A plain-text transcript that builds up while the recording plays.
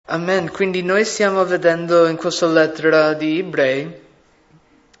Amen. Quindi noi stiamo vedendo in questa lettera di Ebrei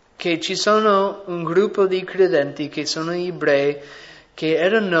che ci sono un gruppo di credenti che sono ebrei che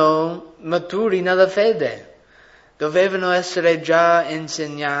erano maturi nella fede, dovevano essere già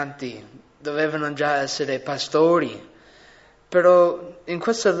insegnanti, dovevano già essere pastori. Però in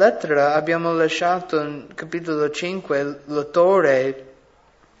questa lettera abbiamo lasciato in capitolo 5 l'autore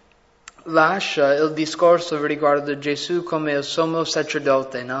lascia il discorso riguardo Gesù come il sommo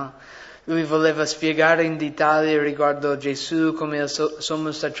sacerdote, no? Lui voleva spiegare in dettaglio riguardo Gesù come il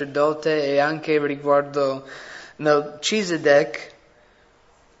sommo sacerdote e anche riguardo Melchizedek,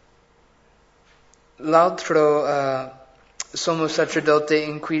 l'altro sommo sacerdote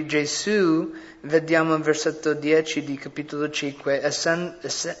in cui Gesù, vediamo in versetto 10 di capitolo 5,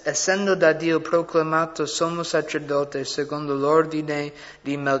 essendo da Dio proclamato sommo sacerdote secondo l'ordine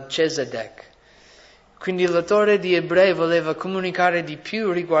di Melchizedek. Quindi l'autore di Ebrei voleva comunicare di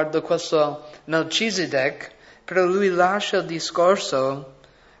più riguardo questo Melchizedek, però lui lascia il discorso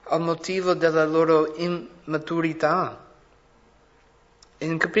al motivo della loro immaturità.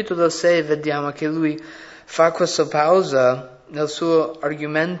 In capitolo 6 vediamo che lui fa questa pausa nel suo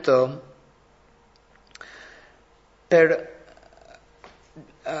argomento per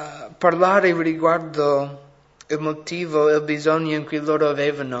parlare riguardo il motivo e il bisogno in cui loro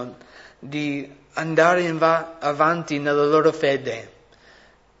avevano di andare avanti nella loro fede.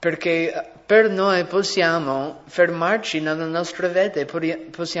 Perché per noi possiamo fermarci nella nostra fede,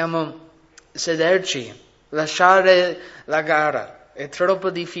 possiamo sederci, lasciare la gara. È troppo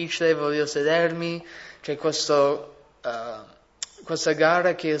difficile, voglio sedermi, c'è questa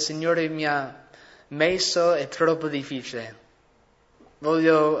gara che il Signore mi ha messo, è troppo difficile.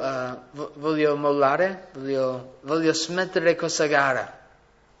 Voglio mollare, voglio smettere questa gara.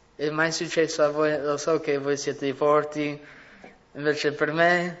 È mai successo a voi? Lo so che voi siete forti, invece per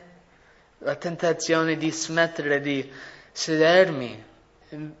me la tentazione di smettere di sedermi,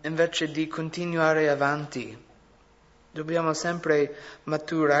 invece di continuare avanti. Dobbiamo sempre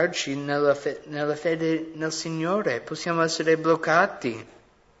maturarci nella fede nel Signore, possiamo essere bloccati.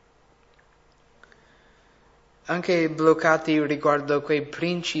 Anche bloccati riguardo quei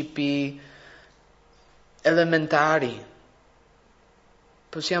principi elementari.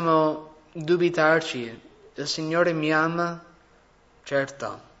 Possiamo dubitarci, il Signore mi ama?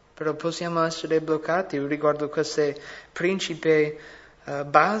 Certo, però possiamo essere bloccati riguardo questi principi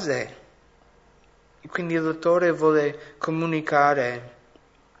base. Quindi l'autore vuole comunicare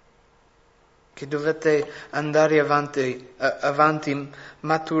che dovete andare avanti,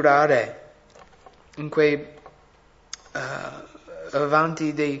 maturare in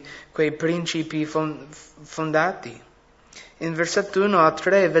avanti di quei principi fondati. In versetto 1 a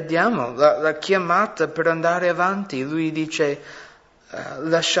 3 vediamo la chiamata per andare avanti. Lui dice,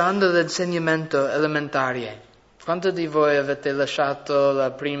 lasciando l'insegnamento elementare. Quanto di voi avete lasciato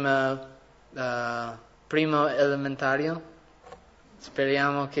la primo elementario?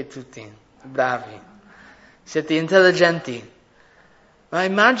 Speriamo che tutti. Bravi. Siete intelligenti. Ma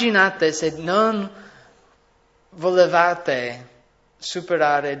immaginate se non volevate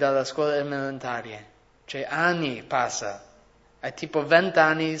superare dalla scuola elementare. Cioè anni passa. Hai tipo 20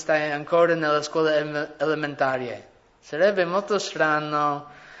 anni, stai ancora nella scuola elementare. Sarebbe molto strano,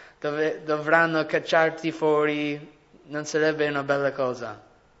 dovranno cacciarti fuori, non sarebbe una bella cosa.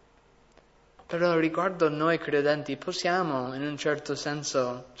 Però riguardo noi credenti possiamo in un certo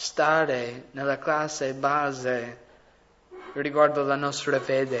senso stare nella classe base riguardo la nostra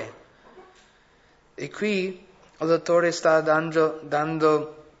fede. E qui l'autore sta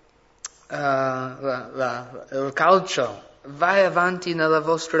dando il calcio. Vai avanti nella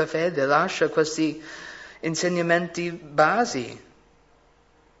vostra fede, lascia questi insegnamenti basi.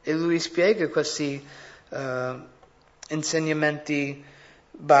 E lui spiega questi insegnamenti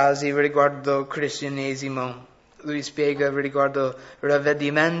basi riguardo cristianesimo. Lui spiega riguardo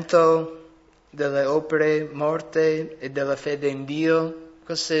ravvedimento delle opere morte e della fede in Dio.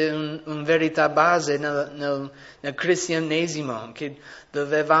 Questa è una verità base nel cristianesimo, che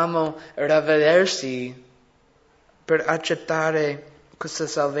dovevamo ravvedersi per accettare questa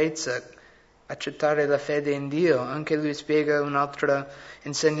salvezza, accettare la fede in Dio. Anche lui spiega un altro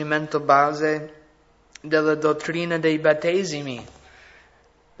insegnamento base della dottrina dei battesimi.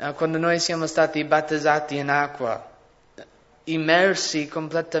 Quando noi siamo stati battezzati in acqua, immersi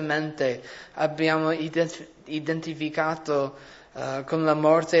completamente, abbiamo identificato con la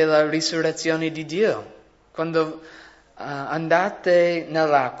morte e la risurrezione di Dio. Quando andate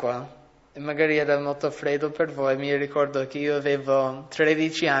nell'acqua, e magari era molto freddo per voi, mi ricordo che io avevo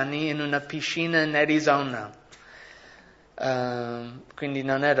 13 anni in una piscina in Arizona. quindi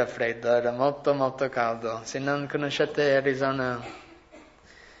non era freddo, era molto molto caldo. Se non conoscete Arizona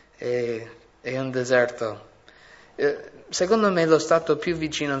è un deserto. Secondo me è lo stato più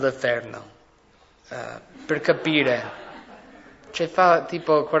vicino all'inferno, per capire. Cioè fa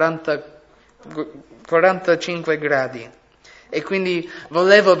tipo 45 gradi e quindi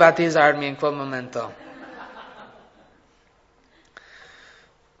volevo battezzarmi in quel momento.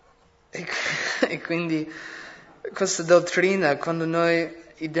 E quindi questa dottrina, quando noi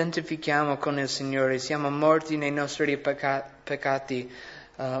identifichiamo con il Signore, siamo morti nei nostri peccati,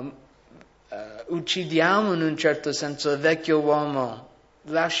 uccidiamo in un certo senso il vecchio uomo,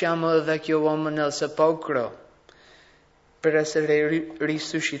 lasciamo il vecchio uomo nel sepolcro per essere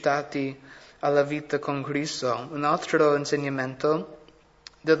risuscitati alla vita con Cristo. Un altro insegnamento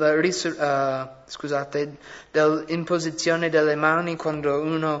dell'imposizione delle mani quando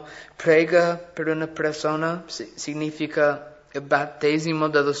uno prega per una persona significa il battesimo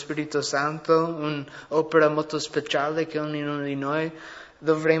dello Spirito Santo, un'opera molto speciale che ognuno di noi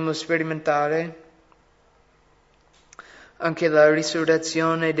dovremo sperimentare. Anche la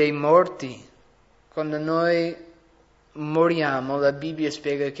risurrezione dei morti. Quando noi moriamo, la Bibbia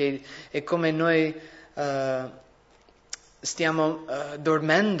spiega che è come noi stiamo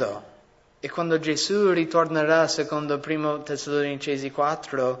dormendo. E quando Gesù ritornerà, secondo 1 Tessalonicesi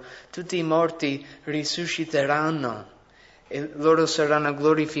 4, tutti i morti risusciteranno e loro saranno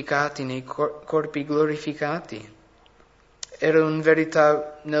glorificati nei corpi glorificati. Era una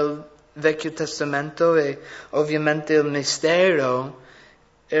verità nel Vecchio Testamento e ovviamente il mistero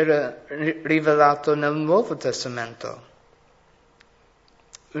era rivelato nel Nuovo Testamento.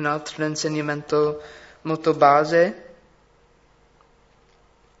 Un altro insegnamento molto base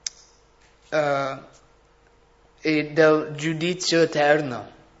è del giudizio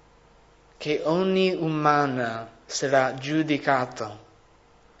eterno, che ogni umano sarà giudicato.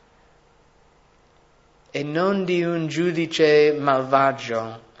 E non di un giudice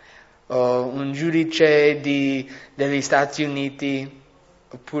malvagio o un giudice degli Stati Uniti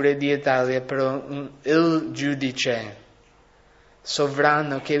oppure di Italia, però il giudice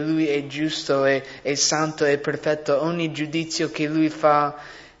sovrano, che lui è giusto, è santo, è perfetto. Ogni giudizio che lui fa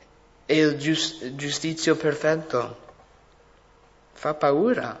è il giudizio perfetto. Fa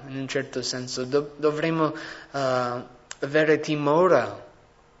paura in un certo senso. Dovremmo avere timore,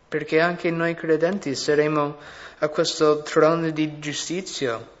 perché anche noi credenti saremo a questo trono di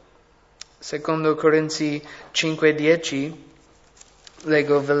giustizia. Secondo Corinzi 5:10,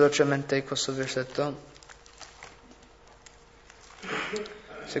 leggo velocemente questo versetto.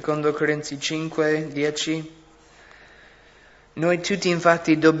 Secondo Corinzi 5:10, noi tutti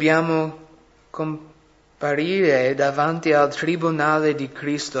infatti dobbiamo comparire davanti al tribunale di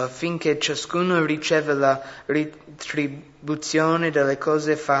Cristo affinché ciascuno riceva la retribuzione delle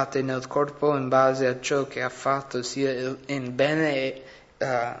cose fatte nel corpo in base a ciò che ha fatto, sia in bene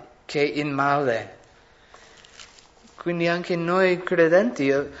che in male. Quindi anche noi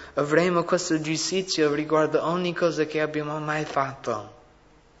credenti avremo questo giudizio riguardo ogni cosa che abbiamo mai fatto.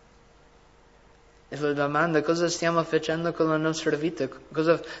 E la domanda: cosa stiamo facendo con la nostra vita?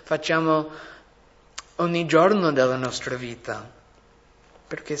 Cosa facciamo ogni giorno della nostra vita?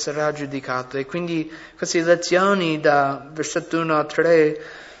 Perché sarà giudicato. E quindi queste lezioni da versetto 1 a 3,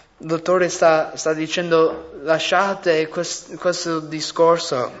 l'autore sta dicendo: lasciate questo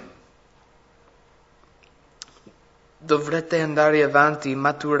discorso. Dovrete andare avanti,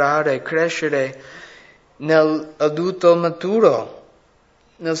 maturare, crescere nell'adulto maturo,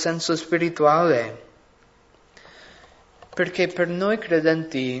 nel senso spirituale. Perché per noi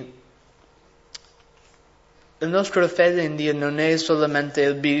credenti la nostra fede in Dio non è solamente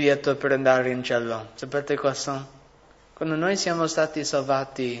il biglietto per andare in cielo. Sapete questo? Quando noi siamo stati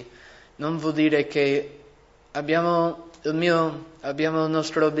salvati non vuol dire che abbiamo il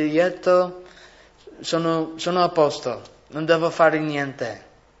nostro biglietto, sono a posto, non devo fare niente.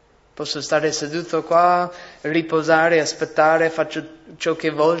 Posso stare seduto qua, riposare, aspettare, faccio ciò che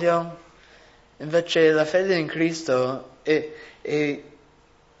voglio. Invece la fede in Cristo è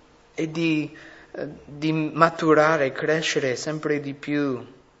di maturare, crescere sempre di più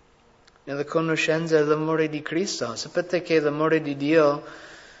nella conoscenza dell'amore di Cristo. Sapete che l'amore di Dio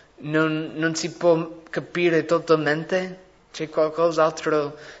non si può capire totalmente? C'è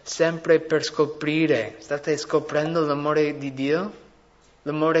qualcos'altro sempre per scoprire. State scoprendo l'amore di Dio?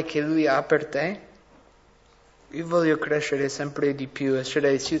 L'amore che Lui ha per te? Io voglio crescere sempre di più,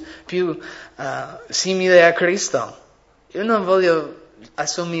 essere più simile a Cristo. Io non voglio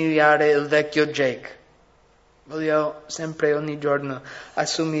assomigliare il vecchio Jake. Voglio sempre, ogni giorno,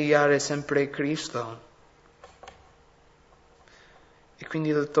 assomigliare sempre a Cristo.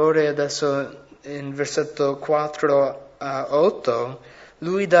 quindi l'autore adesso in versetto 4 a 8,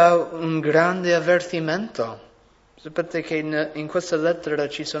 lui dà un grande avvertimento. Sapete che in questa lettera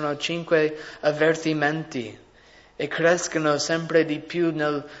ci sono 5 avvertimenti e crescono sempre di più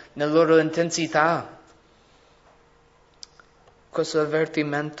nella loro intensità. Questo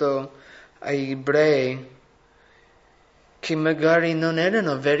avvertimento ai ebrei, che magari non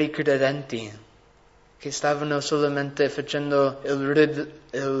erano veri credenti, che stavano solamente facendo il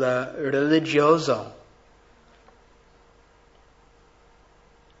religioso.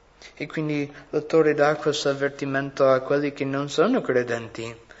 E quindi l'autore dà questo avvertimento a quelli che non sono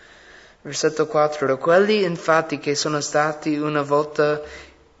credenti. Versetto 4. Quelli infatti che sono stati una volta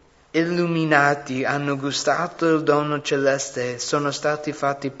illuminati, hanno gustato il dono celeste, sono stati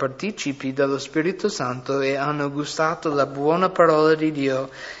fatti partecipi dello Spirito Santo e hanno gustato la buona parola di Dio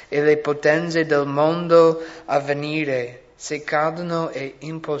e le potenze del mondo a venire. Se cadono è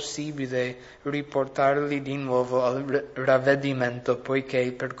impossibile riportarli di nuovo al ravvedimento,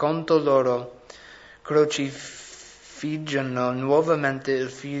 poiché per conto loro crocifiggono nuovamente il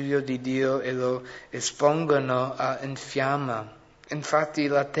Figlio di Dio e lo espongono in fiamma. Infatti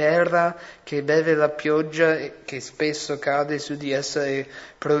la terra che beve la pioggia che spesso cade su di essa e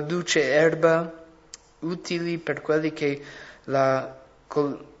produce erba utili per quelli che la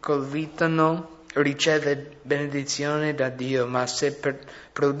coltivano riceve benedizione da Dio, ma se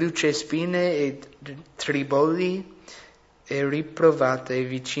produce spine e triboli è riprovata e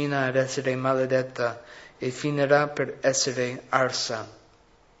vicina ad essere maledetta e finirà per essere arsa.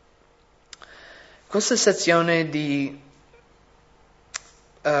 Questa sezione dei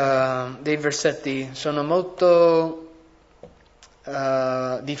versetti sono molto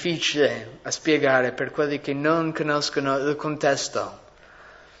difficili a spiegare per quelli che non conoscono il contesto.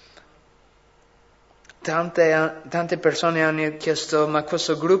 Tante persone hanno chiesto: ma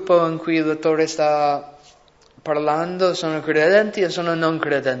questo gruppo in cui l'autore sta parlando sono credenti o sono non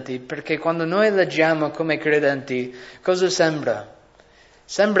credenti? Perché quando noi leggiamo come credenti, cosa sembra?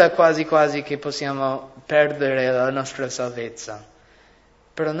 Sembra quasi quasi che possiamo perdere la nostra salvezza.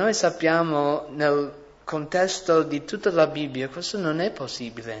 Però noi sappiamo nel contesto di tutta la Bibbia questo non è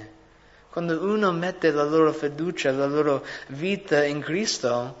possibile. Quando uno mette la loro fiducia, la loro vita in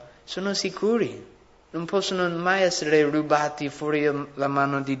Cristo, sono sicuri. Non possono mai essere rubati fuori la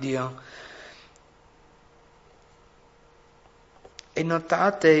mano di Dio. E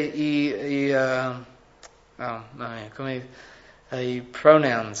notate i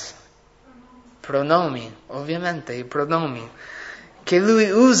pronomi, ovviamente i pronomi, che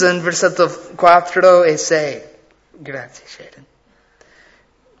lui usa in versetto 4 e 6. Grazie, Sharon.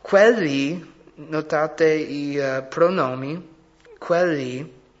 Quelli, notate i pronomi,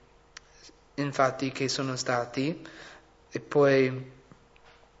 quelli infatti che sono stati, e poi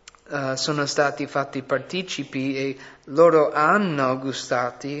sono stati fatti partecipi e loro hanno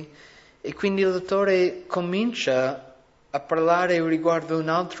gustati, e quindi l'autore comincia a parlare riguardo un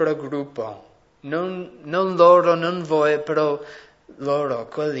altro gruppo, non loro, non voi, però loro,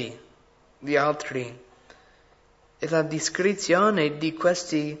 quelli, gli altri. E la descrizione di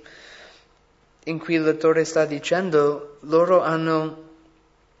questi in cui l'autore sta dicendo, loro hanno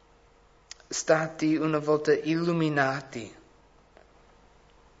stati una volta illuminati.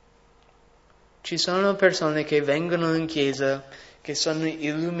 Ci sono persone che vengono in chiesa che sono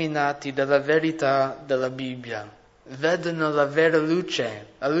illuminati dalla verità della Bibbia, vedono la vera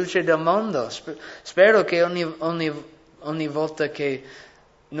luce, la luce del mondo. Spero che ogni volta che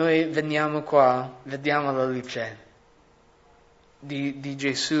noi veniamo qua, vediamo la luce di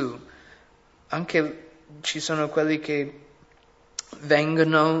Gesù. Anche ci sono quelli che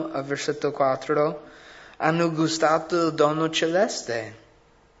vengono, al versetto 4, hanno gustato il dono celeste,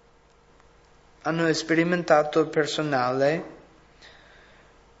 hanno sperimentato personale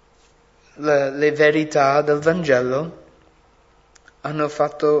le verità del Vangelo,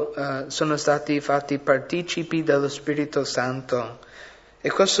 sono stati fatti partecipi dello Spirito Santo. E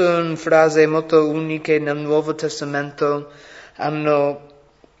questa è una frase molto unica nel Nuovo Testamento. Hanno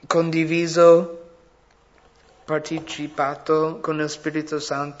condiviso, partecipato con il Spirito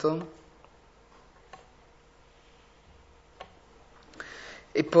Santo.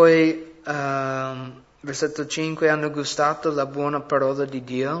 E poi, versetto 5, hanno gustato la buona parola di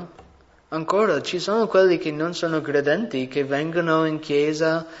Dio. Ancora, ci sono quelli che non sono credenti, che vengono in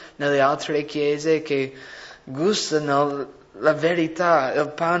chiesa, nelle altre chiese, che gustano la verità, il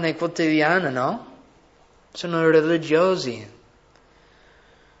pane quotidiano, no? Sono religiosi.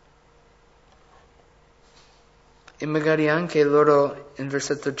 E magari anche loro, in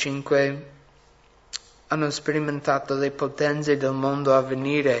versetto 5, hanno sperimentato le potenze del mondo a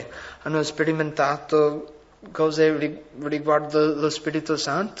venire, hanno sperimentato cose riguardo lo Spirito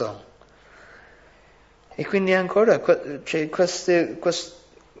Santo. E quindi ancora, cioè,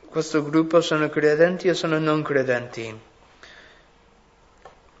 questo gruppo sono credenti o sono non credenti?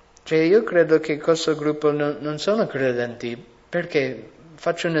 Cioè io credo che questo gruppo non sono credenti, perché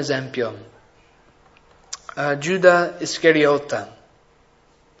faccio un esempio. Giuda Iscariota.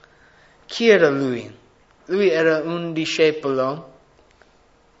 Chi era lui? Lui era un discepolo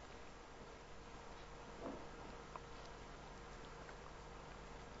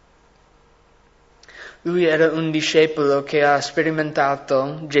che ha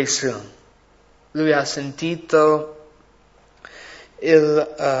sperimentato Gesù. Lui ha sentito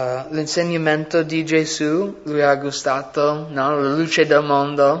l'insegnamento di Gesù, lui ha gustato, no, la luce del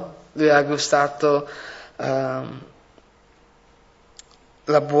mondo, lui ha gustato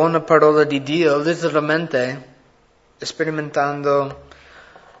la buona parola di Dio, letteralmente sperimentando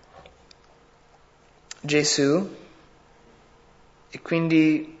Gesù, e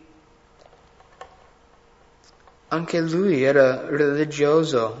quindi anche lui era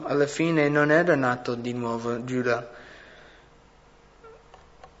religioso, alla fine non era nato di nuovo Giuda.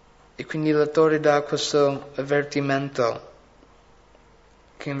 E quindi l'autore dà questo avvertimento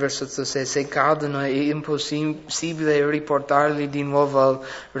che in versetto 6, se cadono è impossibile riportarli di nuovo al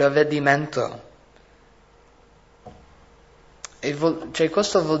ravvedimento. Cioè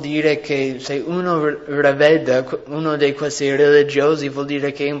questo vuol dire che se uno ravvede uno di questi religiosi, vuol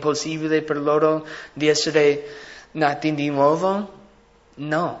dire che è impossibile per loro di essere nati di nuovo?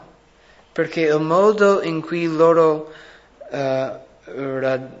 No, perché il modo in cui loro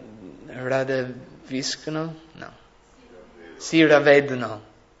si ravvedono.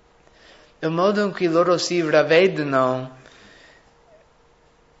 Il modo in cui loro si ravvedono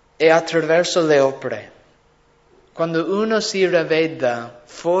è attraverso le opere. Quando uno si ravveda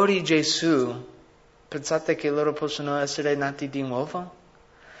fuori Gesù, pensate che loro possono essere nati di nuovo?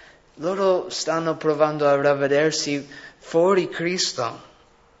 Loro stanno provando a ravvedersi fuori Cristo.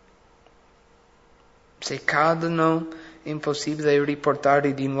 Se cadono, è impossibile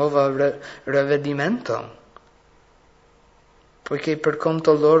riportarli di nuovo al ravvedimento. Poiché per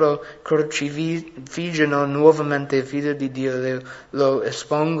conto loro crocifiggono nuovamente il Figlio di Dio, lo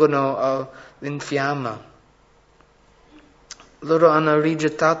espongono all'infiamma. Loro hanno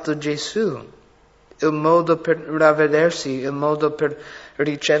rigettato Gesù, il modo per ravvedersi, il modo per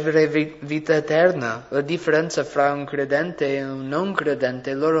ricevere vita eterna. La differenza fra un credente e un non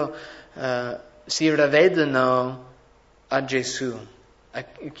credente, loro si ravvedono a Gesù,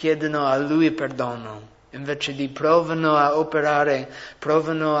 chiedono a Lui perdono. Invece di provano a operare,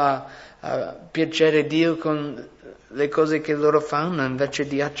 provano a piacere Dio con le cose che loro fanno, invece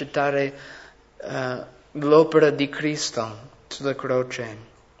di accettare l'opera di Cristo sulla croce.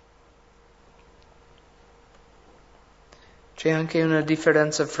 C'è anche una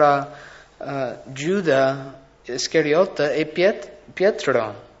differenza fra Giuda Iscariota e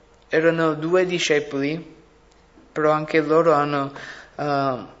Pietro. Erano due discepoli, però anche loro hanno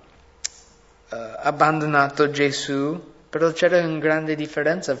abbandonato Gesù, però c'era una grande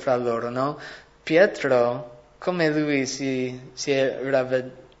differenza fra loro, no? Pietro, come lui si è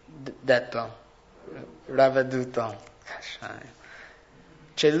ravveduto.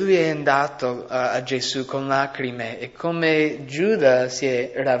 Cioè lui è andato a Gesù con lacrime, e come Giuda si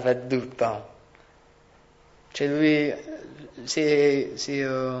è ravveduto. Cioè lui si è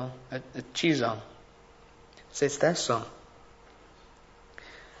ucciso se stesso.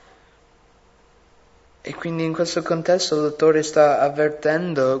 E quindi in questo contesto l'autore sta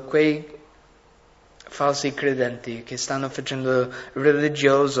avvertendo quei falsi credenti che stanno facendo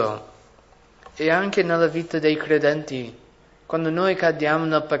religioso, e anche nella vita dei credenti. Quando noi cadiamo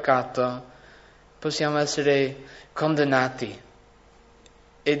nel peccato possiamo essere condannati,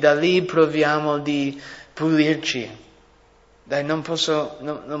 e da lì proviamo di pulirci. Dai, non posso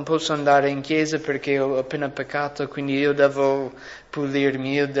andare in chiesa perché ho appena peccato, quindi io devo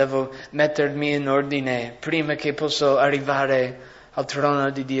pulirmi, io devo mettermi in ordine prima che posso arrivare al trono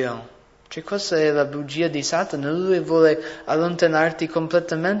di Dio. Cioè questa è la bugia di Satana, lui vuole allontanarti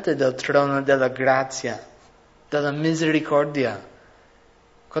completamente dal trono della grazia, della misericordia.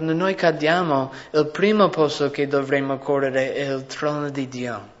 Quando noi cadiamo, il primo posto che dovremmo correre è il trono di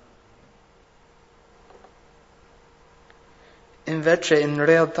Dio. Invece in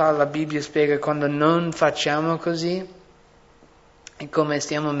realtà la Bibbia spiega quando non facciamo così è come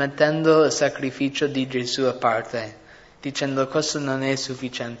stiamo mettendo il sacrificio di Gesù a parte, dicendo questo non è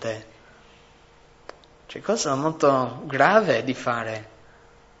sufficiente. Cioè questo è molto grave di fare,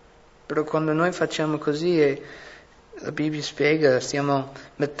 Però quando noi facciamo così, e la Bibbia spiega, stiamo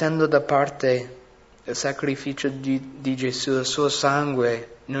mettendo da parte il sacrificio di Gesù, il suo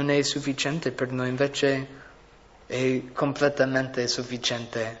sangue non è sufficiente per noi, invece è completamente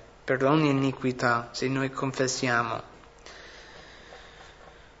sufficiente per ogni iniquità se noi confessiamo.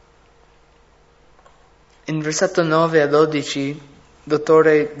 In versetto 9 a 12 il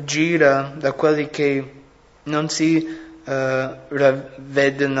dottore gira da quelli che non si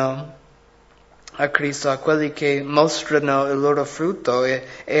ravvedono a Cristo, a quelli che mostrano il loro frutto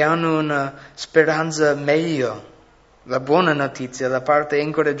e hanno una speranza meglio. La buona notizia, la parte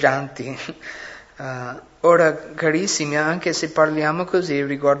incoraggiante. Ora, carissimi, anche se parliamo così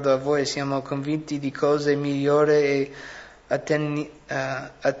riguardo a voi, siamo convinti di cose migliori e attinenti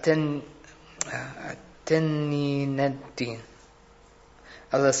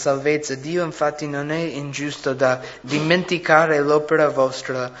alla salvezza. Dio infatti non è ingiusto da dimenticare l'opera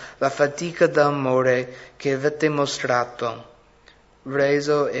vostra, la fatica d'amore che avete mostrato,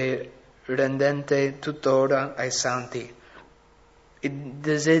 reso e rendente tuttora ai santi. E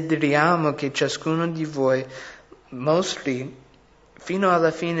desideriamo che ciascuno di voi mostri fino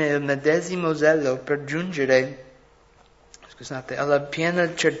alla fine il medesimo zelo per giungere alla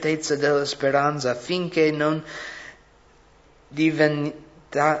piena certezza della speranza, finché non diventiate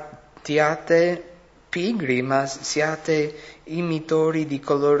pigri, ma siate imitori di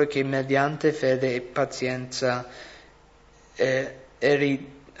coloro che mediante fede e pazienza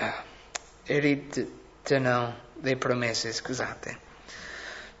eritano le promesse.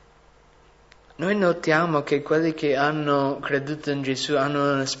 Noi notiamo che quelli che hanno creduto in Gesù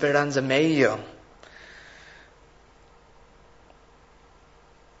hanno una speranza meglio.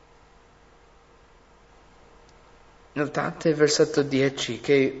 Notate versetto 10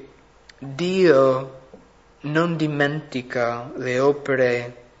 che Dio non dimentica le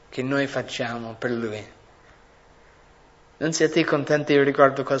opere che noi facciamo per Lui. Non siete contenti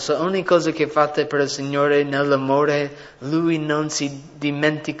riguardo questo? Ogni cosa che fate per il Signore nell'amore, Lui non si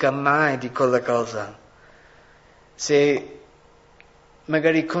dimentica mai di quella cosa. Se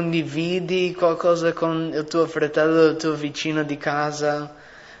magari condividi qualcosa con il tuo fratello, il tuo vicino di casa,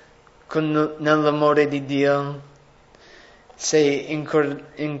 nell'amore di Dio, se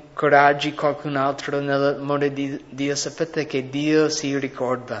incoraggi qualcun altro nell'amore di Dio, sapete che Dio si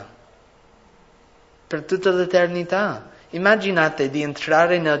ricorda per tutta l'eternità. Immaginate di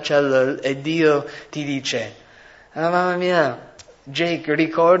entrare nel cielo e Dio ti dice: mamma mia, Jake,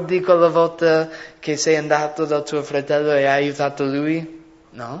 ricordi quella volta che sei andato dal tuo fratello e hai aiutato lui?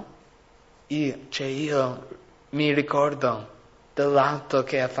 No? Io mi ricordo dell'atto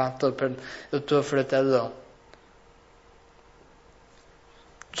che ha fatto per il tuo fratello.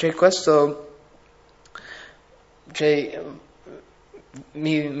 Questo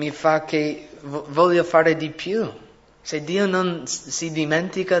mi fa che voglio fare di più. Se Dio non si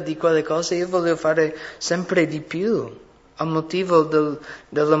dimentica di quelle cose, io voglio fare sempre di più, a motivo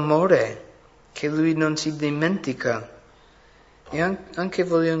dell'amore, che Lui non si dimentica. E anche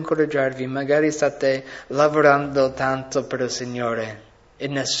voglio incoraggiarvi, magari state lavorando tanto per il Signore e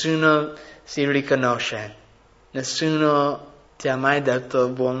nessuno si riconosce, nessuno ti ha mai detto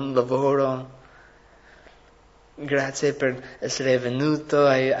buon lavoro, grazie per essere venuto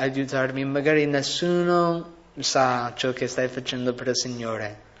a aiutarmi. Magari nessuno sa ciò che stai facendo per il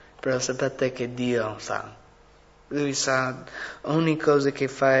Signore, però sapete che Dio sa. Lui sa ogni cosa che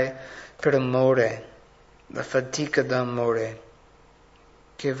fai per amore, la fatica d'amore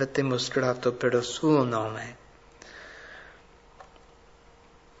che avete mostrato per il suo nome.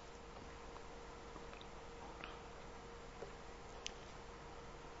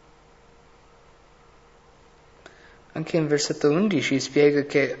 Anche in versetto 11 spiega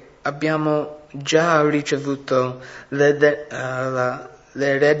che abbiamo già ricevuto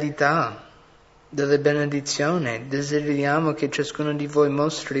l'eredità delle benedizioni. Desideriamo che ciascuno di voi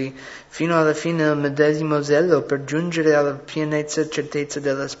mostri fino alla fine il medesimo zelo per giungere alla pienezza e certezza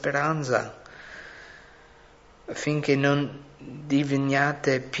della speranza, affinché non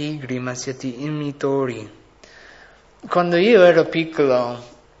diveniate pigri, ma siate imitori. Quando io ero piccolo,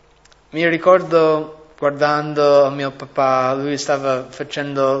 mi ricordo guardando mio papà, lui stava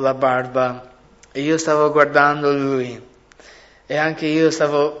facendo la barba e io stavo guardando lui e anche io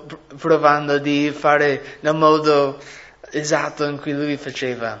stavo provando di fare nel modo esatto in cui lui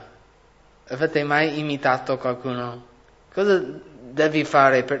faceva. Avete mai imitato qualcuno? Cosa devi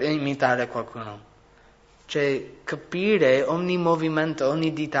fare per imitare qualcuno? Capire ogni movimento,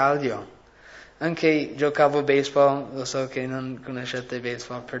 ogni dettaglio. Anche giocavo baseball, lo so che non conoscete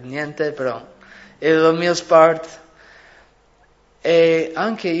baseball per niente, però è il mio sport E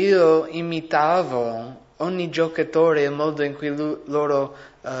anche io imitavo ogni giocatore, il modo in cui loro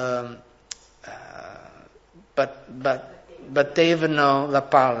battevano la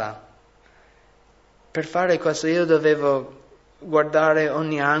palla. Per fare questo io dovevo guardare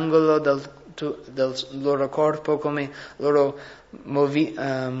ogni angolo del loro corpo, come loro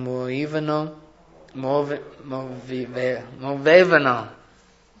muovevano.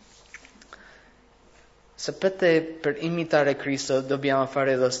 Sapete, per imitare Cristo dobbiamo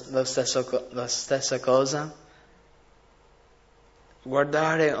fare la stessa cosa?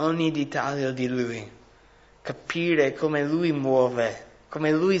 Guardare ogni dettaglio di Lui, capire come Lui muove,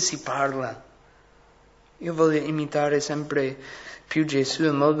 come Lui si parla. Io voglio imitare sempre più Gesù,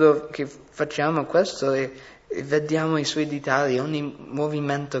 in modo che facciamo questo e vediamo i Suoi dettagli, ogni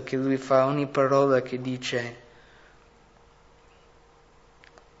movimento che Lui fa, ogni parola che dice.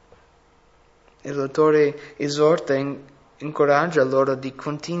 E l'autore esorta, incoraggia loro di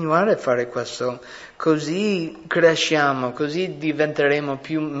continuare a fare questo, così cresciamo, così diventeremo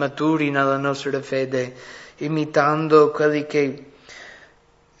più maturi nella nostra fede, imitando quelli che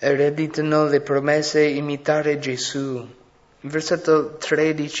ereditano le promesse, imitare Gesù. In versetto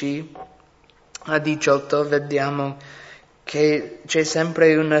 13 a 18 vediamo che c'è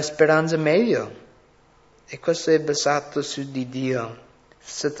sempre una speranza meglio, e questo è basato su di Dio.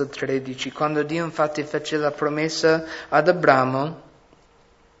 Versetto 13, quando Dio infatti fece la promessa ad Abramo,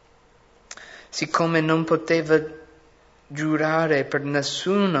 siccome non poteva giurare per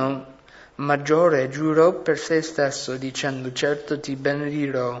nessuno maggiore, giurò per se stesso dicendo: certo ti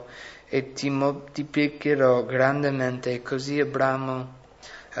benedirò e ti moltiplicherò grandemente. E così Abramo,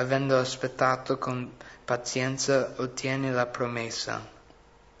 avendo aspettato con pazienza, ottiene la promessa.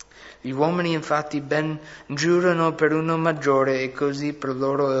 Gli uomini infatti ben giurano per uno maggiore, e così per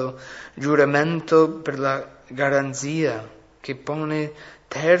loro il giuramento per la garanzia che pone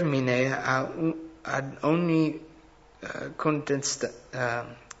termine ad ogni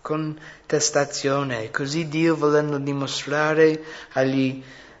contestazione. Così Dio, volendo dimostrare agli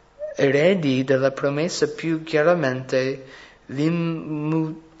eredi della promessa più chiaramente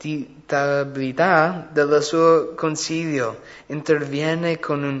l'immutabilità del suo consiglio, interviene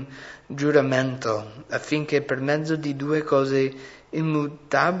con un giuramento, affinché per mezzo di due cose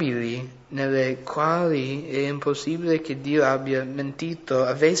immutabili, nelle quali è impossibile che Dio abbia mentito,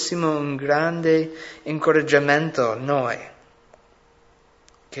 avessimo un grande incoraggiamento noi,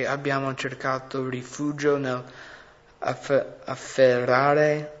 che abbiamo cercato rifugio nel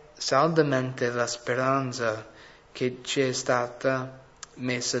afferrare saldamente la speranza che ci è stata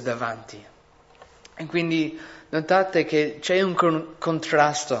messa davanti. E quindi notate che c'è un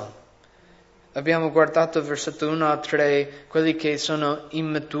contrasto. Abbiamo guardato versetto 1 a 3, quelli che sono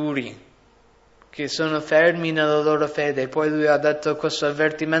immaturi, che sono fermi nella loro fede. Poi lui ha dato questo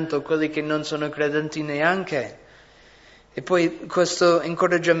avvertimento a quelli che non sono credenti neanche. E poi questo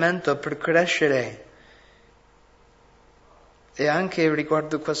incoraggiamento per crescere. E anche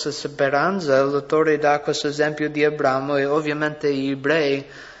riguardo questa speranza, l'autore dà questo esempio di Abramo, e ovviamente gli ebrei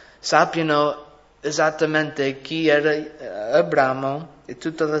sappiano esattamente chi era Abramo e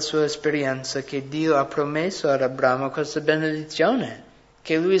tutta la sua esperienza, che Dio ha promesso ad Abramo questa benedizione,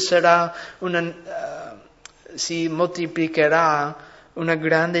 che lui sarà si moltiplicherà una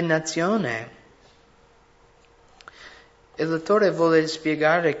grande nazione. E l'autore vuole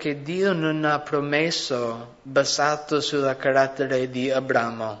spiegare che Dio non ha promesso basato sulla carattere di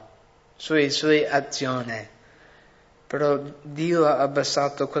Abramo, sulle sue azioni, però Dio ha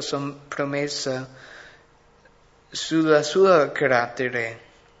basato questa promessa sulla sua carattere.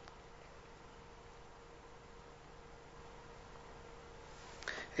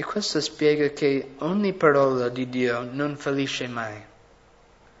 E questo spiega che ogni parola di Dio non fallisce mai.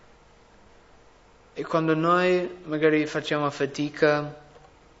 E quando noi magari facciamo fatica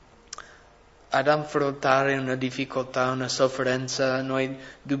ad affrontare una difficoltà, una sofferenza, noi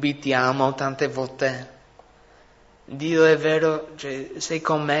dubitiamo tante volte. Dio è vero, sei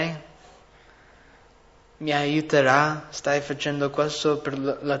con me? Mi aiuterà? Stai facendo questo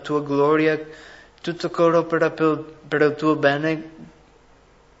per la tua gloria? Tutto coopera per il tuo bene?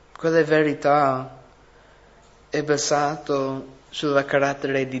 Quella verità è basato sulla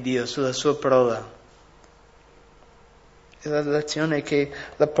carattere di Dio, sulla sua parola. E la lezione è che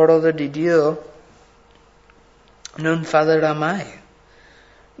la parola di Dio non fallerà mai.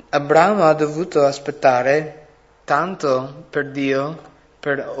 Abramo ha dovuto aspettare tanto per Dio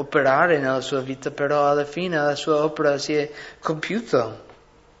per operare nella sua vita, però alla fine la sua opera si è compiuta.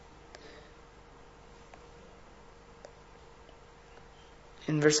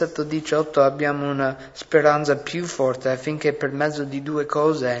 In versetto 18 abbiamo una speranza più forte affinché per mezzo di due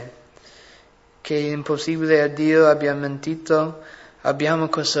cose che è impossibile a Dio abbia mentito, abbiamo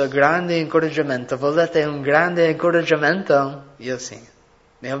questo grande incoraggiamento. Volete un grande incoraggiamento? Io sì,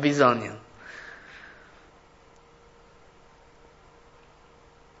 ne ho bisogno.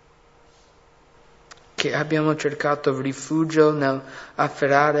 Che abbiamo cercato rifugio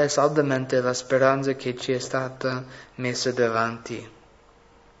nell'afferrare saldamente la speranza che ci è stata messa davanti.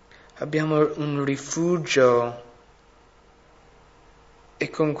 Abbiamo un rifugio e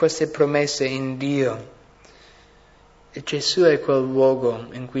con queste promesse in Dio. E Gesù è quel luogo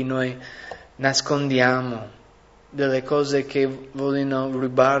in cui noi nascondiamo delle cose che vogliono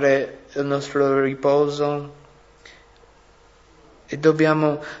rubare il nostro riposo. E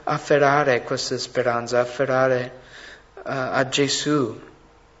dobbiamo afferrare questa speranza, afferrare a Gesù.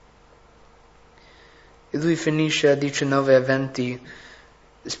 E lui finisce a 19 e 20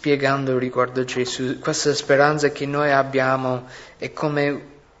 spiegando riguardo Gesù. Questa speranza che noi abbiamo è come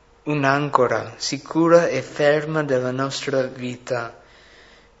un'ancora sicura e ferma della nostra vita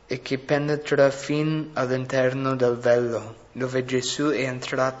e che penetra fin all'interno del velo, dove Gesù è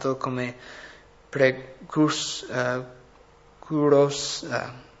entrato come precursore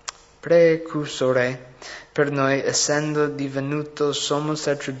per noi, essendo divenuto sommo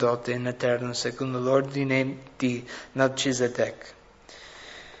sacerdote in eterno secondo l'ordine di Melchizedek.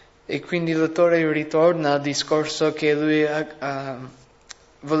 E quindi l'autore ritorna al discorso che lui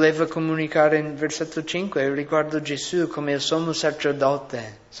voleva comunicare in versetto 5 riguardo Gesù come il sommo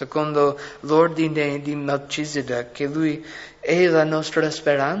sacerdote, secondo l'ordine di Melchizedek, che lui è la nostra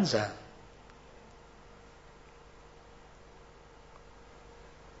speranza.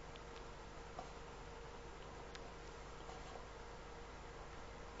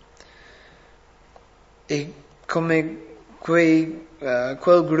 E come quel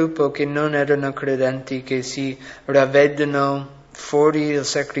gruppo che non erano credenti, che si ravvedono fuori il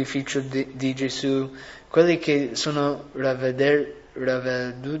sacrificio di Gesù, quelli che sono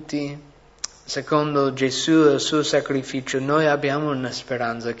ravveduti secondo Gesù e il suo sacrificio, noi abbiamo una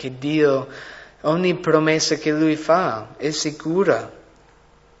speranza che Dio, ogni promessa che Lui fa è sicura,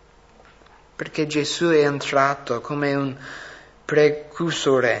 perché Gesù è entrato come un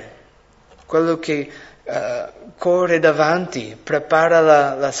precursore, quello che corre davanti, prepara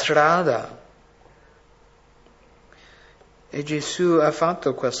la strada. E Gesù ha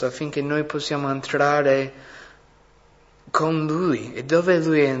fatto questo affinché noi possiamo entrare con Lui. E dove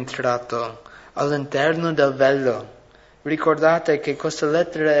Lui è entrato? All'interno del velo. Ricordate che questa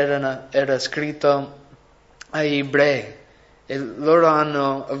lettera era scritta agli ebrei. E loro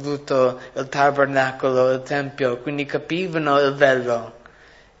hanno avuto il tabernacolo, il tempio, quindi capivano il velo.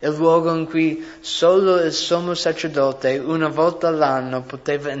 Il luogo in cui solo il sommo sacerdote una volta all'anno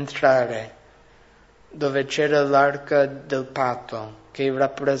poteva entrare, dove c'era l'arca del patto, che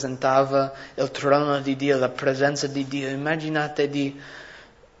rappresentava il trono di Dio, la presenza di Dio. Immaginate di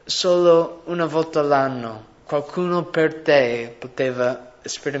solo una volta all'anno qualcuno per te poteva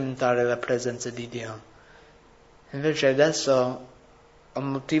sperimentare la presenza di Dio. Invece adesso, a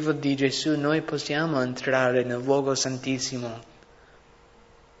motivo di Gesù, noi possiamo entrare nel luogo santissimo.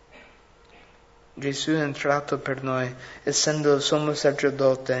 Gesù è entrato per noi, essendo il sommo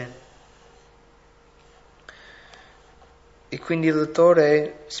sacerdote. E quindi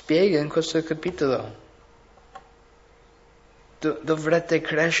l'autore spiega in questo capitolo, dovrete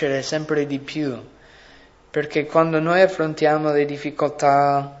crescere sempre di più, perché quando noi affrontiamo le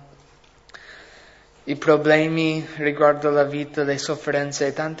difficoltà, i problemi riguardo la vita, le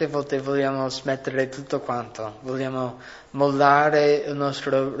sofferenze, tante volte vogliamo smettere tutto quanto, vogliamo mollare il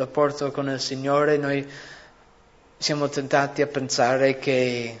nostro rapporto con il Signore. Noi siamo tentati a pensare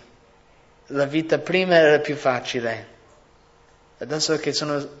che la vita prima era più facile. Adesso che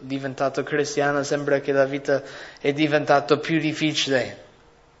sono diventato cristiano sembra che la vita è diventata più difficile.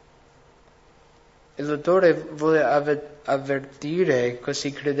 E l'autore vuole avvertire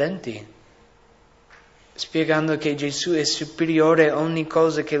questi credenti, spiegando che Gesù è superiore a ogni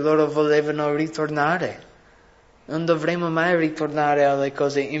cosa che loro volevano ritornare. Non dovremo mai ritornare alle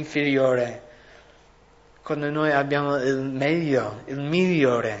cose inferiori, quando noi abbiamo il meglio, il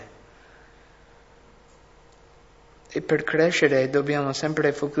migliore. E per crescere dobbiamo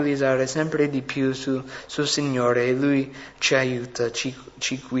sempre focalizzare sempre di più sul Signore, e Lui ci aiuta,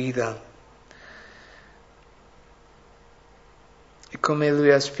 ci guida. E come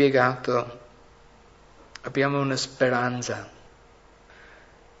Lui ha spiegato, abbiamo una speranza.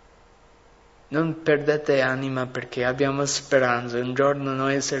 Non perdete anima perché abbiamo speranza. Un giorno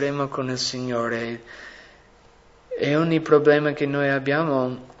noi saremo con il Signore E ogni problema che noi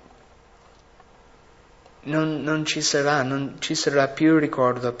abbiamo non ci sarà più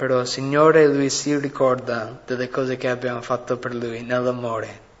ricordo, però il Signore, Lui si ricorda delle cose che abbiamo fatto per Lui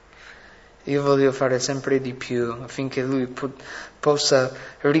nell'amore. Io voglio fare sempre di più affinché Lui possa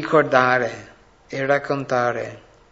ricordare e raccontare